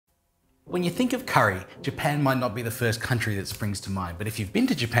When you think of curry, Japan might not be the first country that springs to mind, but if you've been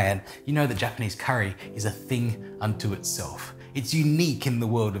to Japan, you know that Japanese curry is a thing unto itself. It's unique in the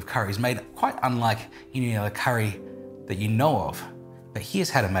world of curries, made quite unlike any other curry that you know of. But here's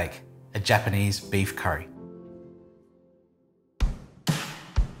how to make a Japanese beef curry.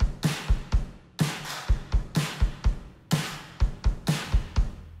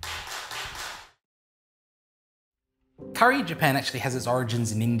 Curry in Japan actually has its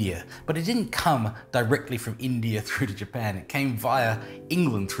origins in India, but it didn't come directly from India through to Japan. It came via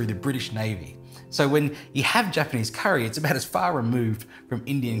England through the British Navy. So when you have Japanese curry, it's about as far removed from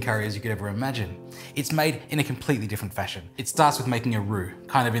Indian curry as you could ever imagine. It's made in a completely different fashion. It starts with making a roux,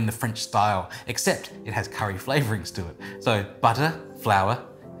 kind of in the French style, except it has curry flavorings to it. So butter, flour,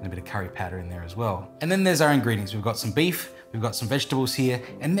 and a bit of curry powder in there as well. And then there's our ingredients. We've got some beef, we've got some vegetables here,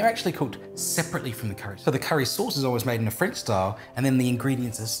 and they're actually cooked separately from the curry. So the curry sauce is always made in a French style, and then the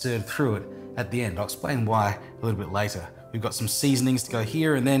ingredients are stirred through it at the end. I'll explain why a little bit later. We've got some seasonings to go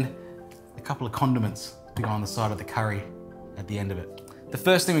here, and then a couple of condiments to go on the side of the curry at the end of it. The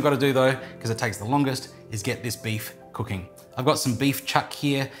first thing we've got to do though, because it takes the longest, is get this beef cooking. I've got some beef chuck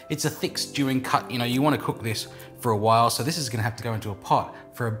here. It's a thick stewing cut. You know, you want to cook this for a while, so this is going to have to go into a pot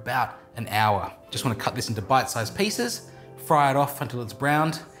for about an hour. Just want to cut this into bite-sized pieces, fry it off until it's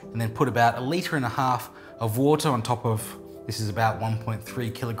browned, and then put about 1.5 liters of water on top of, this is about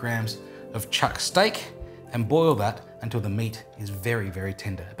 1.3 kilograms of chuck steak, and boil that until the meat is very, very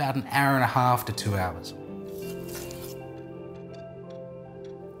tender, about 1.5 hours to 2 hours.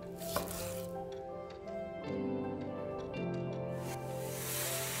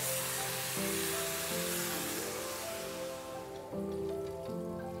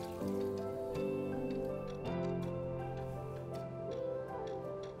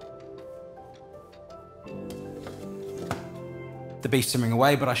 The beef simmering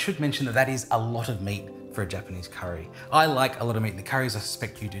away, but I should mention that that is a lot of meat for a Japanese curry. I like a lot of meat in the curries, I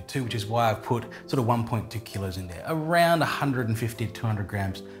suspect you do too, which is why I've put sort of 1.2 kilos in there, around 150 to 200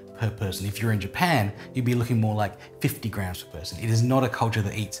 grams per person. If you're in Japan, you'd be looking more like 50 grams per person. It is not a culture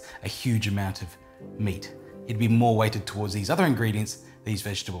that eats a huge amount of meat. It'd be more weighted towards these other ingredients, these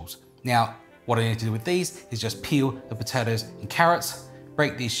vegetables. Now, what I need to do with these is just peel the potatoes and carrots,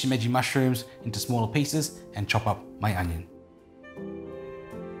 break these shimeji mushrooms into smaller pieces, and chop up my onion.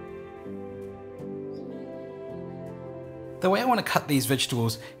 The way I want to cut these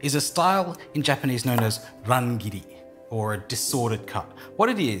vegetables is a style in Japanese known as rangiri, or a disordered cut. What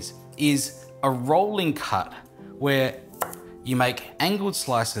it is a rolling cut where you make angled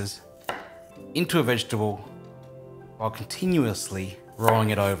slices into a vegetable while continuously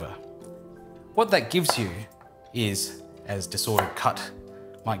rolling it over. What that gives you is, as disordered cut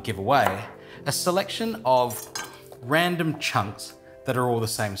might give away, a selection of random chunks that are all the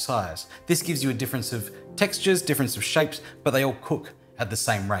same size. This gives you a difference of textures, difference of shapes, but they all cook at the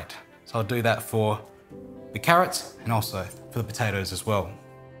same rate. So I'll do that for the carrots and also for the potatoes as well.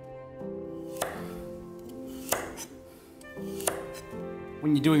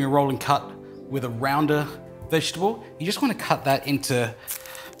 When you're doing a rolling cut with a rounder vegetable, you just want to cut that into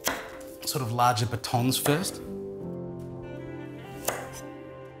sort of larger batons first.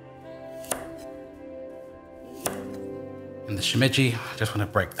 And the shimeji, I just want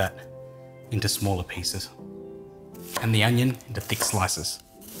to break that into smaller pieces. And the onion into thick slices.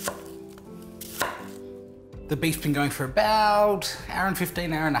 The beef's been going for about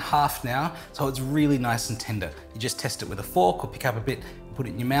 1.15 hours now, so it's really nice and tender. You just test it with a fork or pick up a bit, put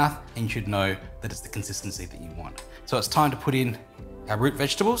it in your mouth, and you should know that it's the consistency that you want. So it's time to put in our root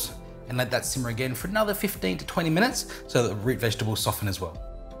vegetables and let that simmer again for another 15 to 20 minutes so that the root vegetables soften as well.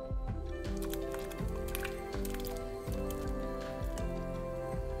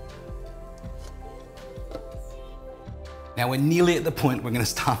 Now we're nearly at the point we're going to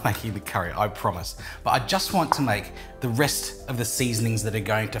start making the curry, I promise. But I just want to make the rest of the seasonings that are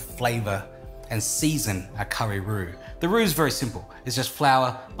going to flavor and season our curry roux. The roux is very simple. It's just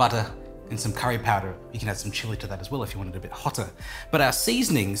flour, butter, and some curry powder. You can add some chili to that as well if you want it a bit hotter. But our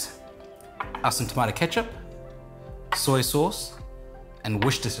seasonings are some tomato ketchup, soy sauce, and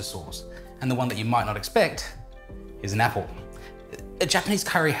Worcestershire sauce. And the one that you might not expect is an apple. A Japanese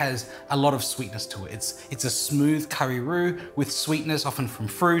curry has a lot of sweetness to it. It's a smooth curry roux with sweetness, often from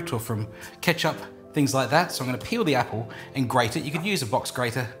fruit or from ketchup, things like that. So I'm gonna peel the apple and grate it. You could use a box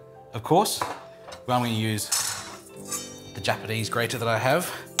grater, of course, but I'm gonna use the Japanese grater that I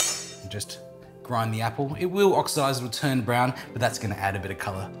have and just grind the apple. It will oxidize, it'll turn brown, but that's gonna add a bit of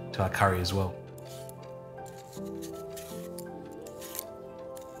color to our curry as well.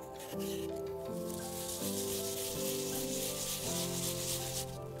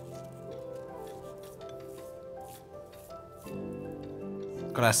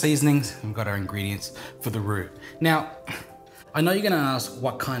 got our seasonings, and we've got our ingredients for the roux. Now, I know you're gonna ask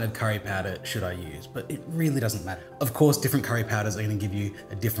what kind of curry powder should I use, but it really doesn't matter. Of course, different curry powders are gonna give you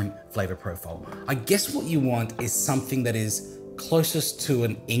a different flavor profile. I guess what you want is something that is closest to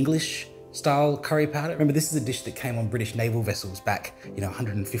an English style curry powder. Remember, this is a dish that came on British naval vessels back,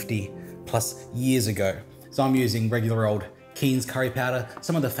 150 plus years ago. So I'm using regular old Keen's curry powder.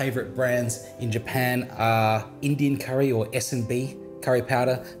 Some of the favorite brands in Japan are Indian curry or S&B curry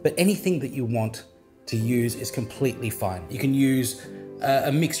powder, but anything that you want to use is completely fine. You can use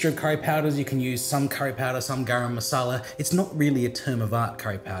a mixture of curry powders, you can use some curry powder, some garam masala. It's not really a term of art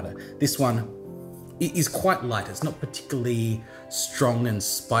curry powder. This one is quite light. It's not particularly strong and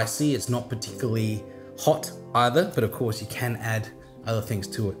spicy. It's not particularly hot either, but of course you can add other things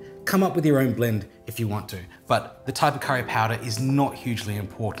to it. Come up with your own blend if you want to, but the type of curry powder is not hugely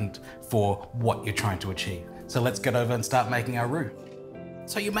important for what you're trying to achieve. So let's get over and start making our roux.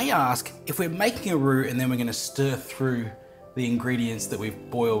 So you may ask, if we're making a roux and then we're gonna stir through the ingredients that we've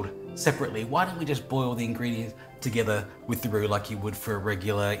boiled separately, why don't we just boil the ingredients together with the roux like you would for a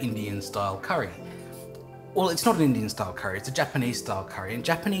regular Indian style curry? Well, it's not an Indian style curry, it's a Japanese style curry, and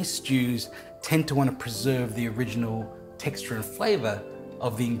Japanese stews tend to want to preserve the original texture and flavor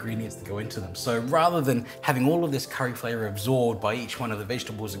of the ingredients that go into them. So rather than having all of this curry flavor absorbed by each one of the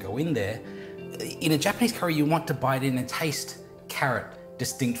vegetables that go in there, in a Japanese curry you want to bite in and taste carrot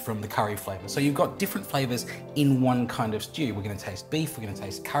distinct from the curry flavor. So you've got different flavors in one kind of stew. We're gonna taste beef, we're gonna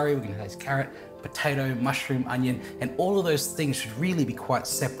taste curry, we're gonna taste carrot, potato, mushroom, onion, and all of those things should really be quite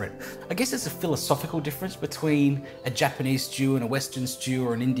separate. I guess there's a philosophical difference between a Japanese stew and a Western stew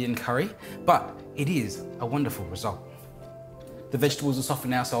or an Indian curry, but it is a wonderful result. The vegetables are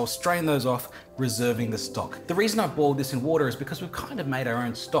softened now, so I'll strain those off, reserving the stock. The reason I boiled this in water is because we've kind of made our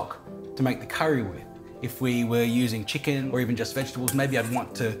own stock to make the curry with. If we were using chicken or even just vegetables, maybe I'd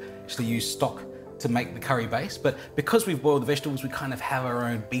want to actually use stock to make the curry base, but because we've boiled the vegetables, we kind of have our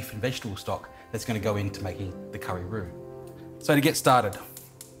own beef and vegetable stock that's gonna go into making the curry roux. So to get started,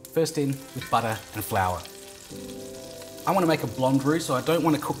 first in with butter and flour. I wanna make a blonde roux, so I don't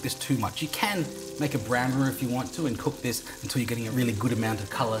wanna cook this too much. You can make a brown roux if you want to and cook this until you're getting a really good amount of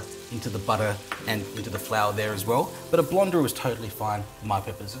color into the butter and into the flour there as well. But a blonde roux is totally fine for my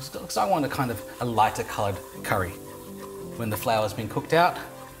purposes because I want a kind of a lighter colored curry. When the flour's been cooked out,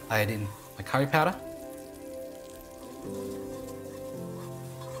 I add in my curry powder.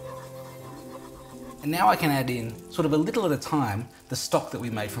 And now I can add in, sort of a little at a time, the stock that we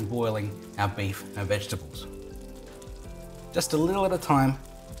made from boiling our beef and our vegetables. Just a little at a time,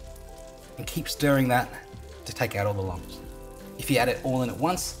 and keep stirring that to take out all the lumps. If you add it all in at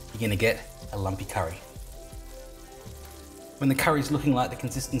once, you're gonna get a lumpy curry. When the curry's looking like the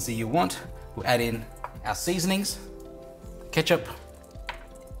consistency you want, we'll add in our seasonings, ketchup,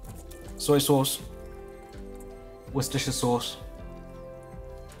 soy sauce, Worcestershire sauce,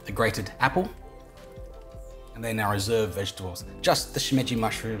 the grated apple, and then our reserved vegetables, just the shimeji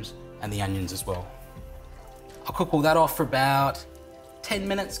mushrooms and the onions as well. I'll cook all that off for about 10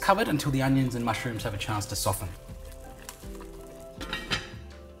 minutes covered until the onions and mushrooms have a chance to soften.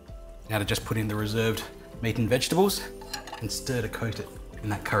 Now to just put in the reserved meat and vegetables and stir to coat it in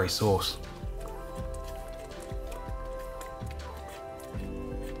that curry sauce.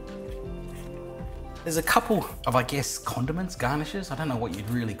 There's a couple of, I guess, condiments, garnishes, I don't know what you'd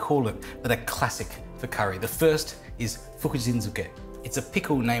really call it, that are classic for curry. The first is fukuzinzuke. It's a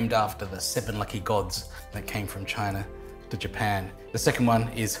pickle named after the 7 lucky gods that came from China to Japan. The second one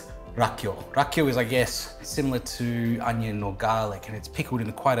is rakkyo. Rakkyo is, I guess, similar to onion or garlic, and it's pickled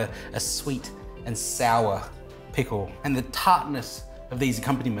in quite a sweet and sour pickle. And the tartness of these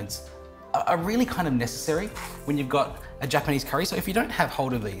accompaniments are really kind of necessary when you've got a Japanese curry. So if you don't have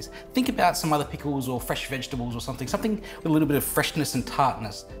hold of these, think about some other pickles or fresh vegetables or something with a little bit of freshness and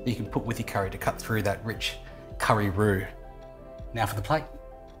tartness that you can put with your curry to cut through that rich curry roux. Now for the plate.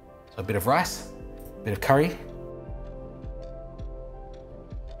 So a bit of rice, a bit of curry,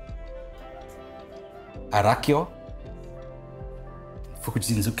 rakkyo,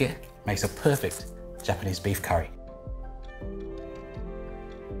 fukuzinzuke makes a perfect Japanese beef curry.